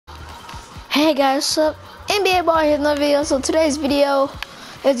Hey guys, what's up? NBA Ball here in the video. So today's video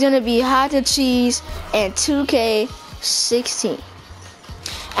is gonna be how to cheese in 2K16.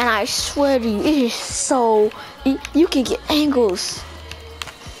 And I swear to you, it is so you can get angles.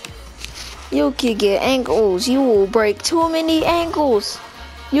 You can get angles. You will break too many ankles.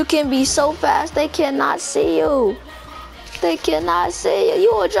 You can be so fast they cannot see you. They cannot see you.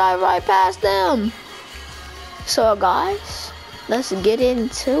 You will drive right past them. So guys, let's get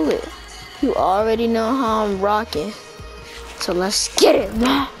into it. You already know how I'm rocking. So let's get it,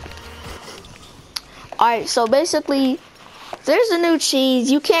 man. Alright, so basically, there's a new cheese.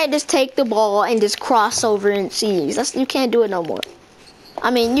 You can't just take the ball and just cross over and cheese. You can't do it no more.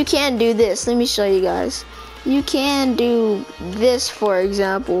 I mean, you can do this. Let me show you guys. You can do this, for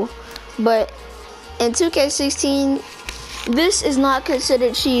example. But in 2K16, this is not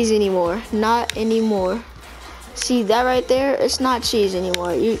considered cheese anymore. Not anymore. See that right there? It's not cheese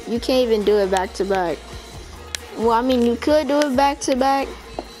anymore. You can't even do it back to back. Well, I mean, you could do it back to back,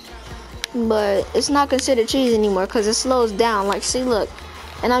 but it's not considered cheese anymore because it slows down. Like, see, look,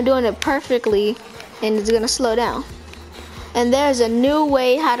 and I'm doing it perfectly, and it's gonna slow down. And there's a new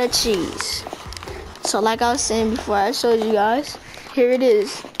way how to cheese. So, like I was saying before, I showed you guys. Here it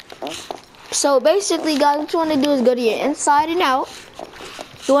is. So basically, guys, what you want to do is go to your inside and out.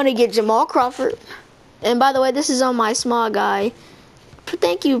 You want to get Jamal Crawford. And by the way, this is on my small guy.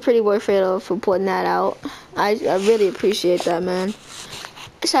 Thank you, Pretty Boy Fredo, for putting that out. I really appreciate that, man.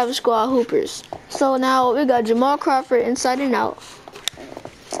 Let's have a squad hoopers. So now we got Jamal Crawford inside and out.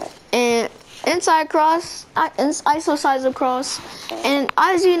 And inside cross, ISO size of cross. And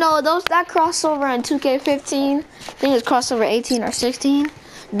as you know, that crossover on 2K15, I think it's crossover 18 or 16.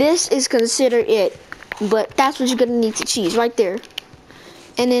 This is considered it. But that's what you're going to need to cheese right there.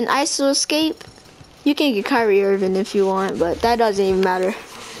 And then ISO escape. You can get Kyrie Irving if you want, but that doesn't even matter.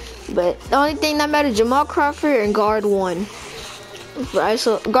 But the only thing that matters, Jamal Crawford and guard 1.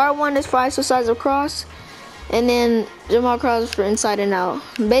 Guard 1 is for ISO size of cross, and then Jamal Crawford for inside and out.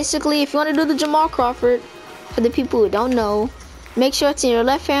 Basically, if you want to do the Jamal Crawford, for the people who don't know, make sure it's in your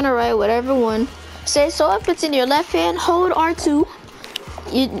left hand or right, whatever one. So if it's in your left hand, hold R2.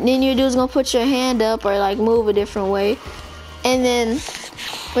 Then you do is gonna put your hand up or like move a different way, and then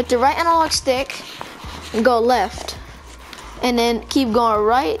with the right analog stick, go left, and then keep going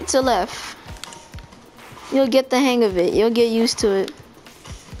right to left. You'll get the hang of it. You'll get used to it.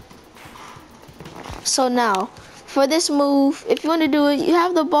 So now, for this move, if you want to do it, you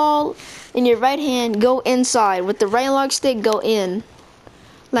have the ball in your right hand, go inside. With the right analog stick, go in,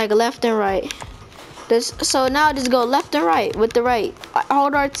 like left and right. So now just go left and right with the right.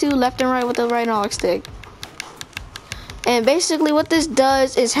 Hold R2, left and right with the right analog stick. And basically what this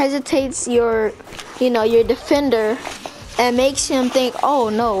does is hesitates your defender and makes him think, oh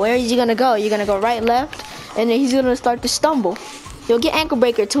no, where is he gonna go? You're gonna go right, left, and then he's gonna start to stumble. You'll get ankle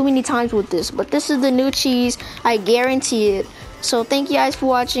breaker too many times with this, but this is the new cheese, I guarantee it. So thank you guys for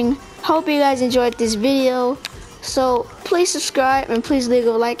watching. Hope you guys enjoyed this video. So please subscribe and please leave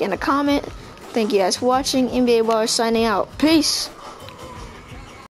a like and a comment. Thank you guys for watching. NBA Ball signing out. Peace.